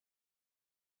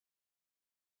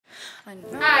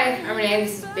Hi, I'm Renee,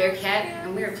 this is Bearcat,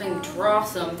 and we are playing Draw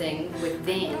Something with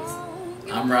Vans.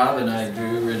 I'm Rob, and I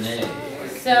drew Renee.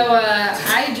 So,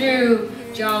 I drew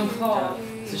John Paul.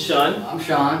 This is Sean. I'm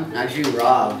Sean, and I drew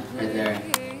Rob right there.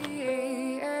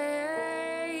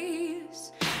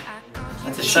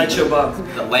 That's a sideshow Bob.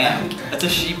 The lamb. That's a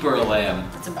sheep or a lamb.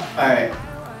 Alright.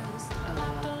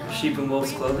 Sheep in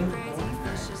wolf's clothing?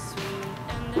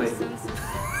 Wait. Is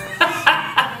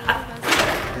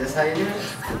this how you do it?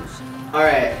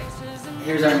 Alright,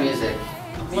 here's our music.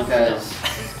 Because...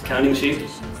 Counting sheep?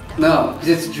 No, because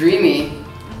it's dreamy,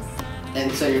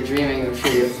 and so you're dreaming of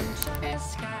sheep.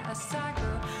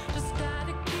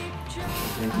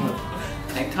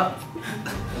 Tank top.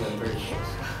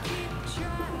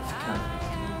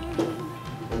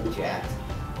 Jacked.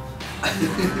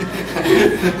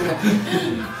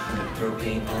 Throw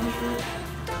paint on the shirt.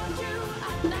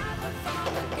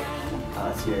 Oh,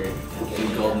 that's your...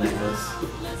 Big gold necklace.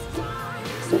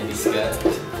 Maybe skirt.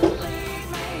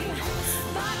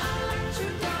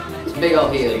 It's big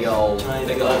old heel. Big old.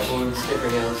 Big old horns. Skipper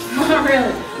heels. Not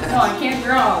really. No, I can't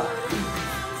draw.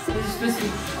 This is supposed to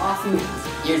be awesome.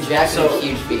 You're jacked So- with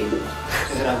huge feet. Is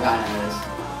what I've gotten out of this.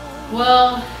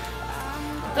 Well,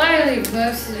 I thought I leave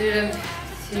most of it up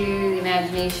to the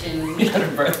imagination. You're out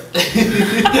of breath. Because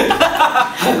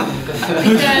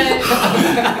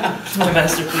It's my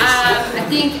masterpiece. I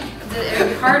think that it would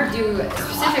be hard to do a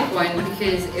specific one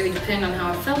because it would depend on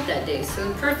how I felt that day. So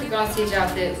the perfect on-stage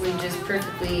outfit would just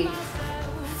perfectly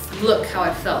look how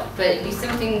I felt. But it'd be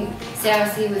something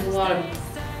sassy with a lot of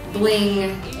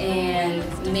bling and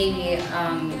maybe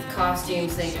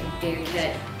costumes like a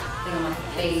Bearcat thing on my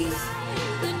face.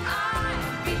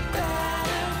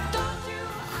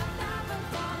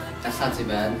 That's not too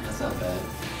bad. That's not bad.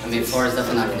 I mean, Florida's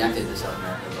definitely not connected to South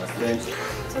America, but... Good.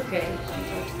 It's okay.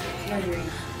 It's my dream.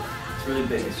 It's really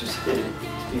big. It's just hidden.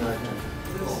 It's behind that.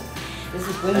 This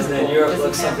is And whimsical. then Europe Doesn't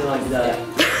looks something have- like that.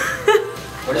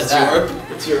 What is That's that? Europe.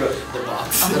 It's Europe. The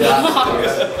box.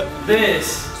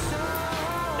 This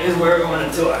is where we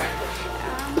want to tour.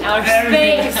 Outer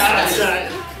Everything space!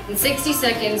 outside. In 60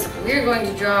 seconds, we're going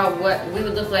to draw what we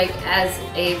would look like as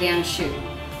a Vans shoe.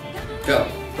 Go.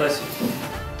 Bless you.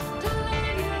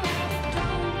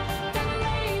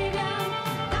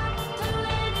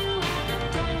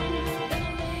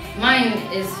 Mine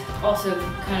is also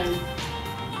kind of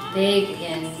big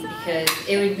again because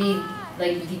it would be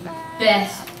like the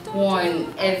best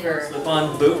one ever.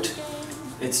 Slip-on boot.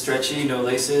 It's stretchy, no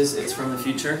laces. It's from the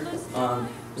future.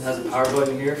 It has a power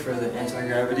button here for the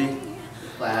anti-gravity.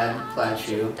 Plaid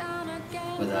shoe.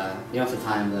 With you don't have to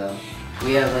time though.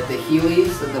 We have like the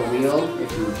Heelys, like the wheel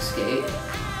if you skate.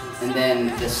 And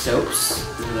then the soaps,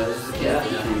 those as a kid, Yeah.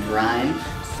 you can grind.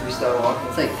 We start walking.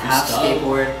 It's like half Stop.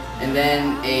 skateboard. And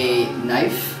then a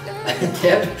knife at the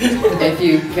tip if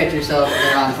you catch yourself in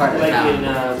the wrong part of Like town.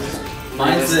 in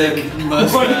Mine's the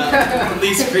most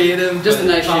least creative, Just but a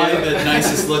nice probably shoe. the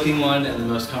nicest looking one and the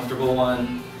most comfortable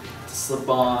one. It's a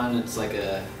slip-on. It's like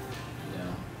a,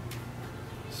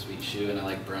 sweet shoe, and I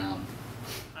like brown.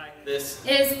 This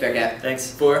Is Bearcat.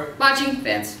 Thanks. for watching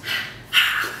Vans.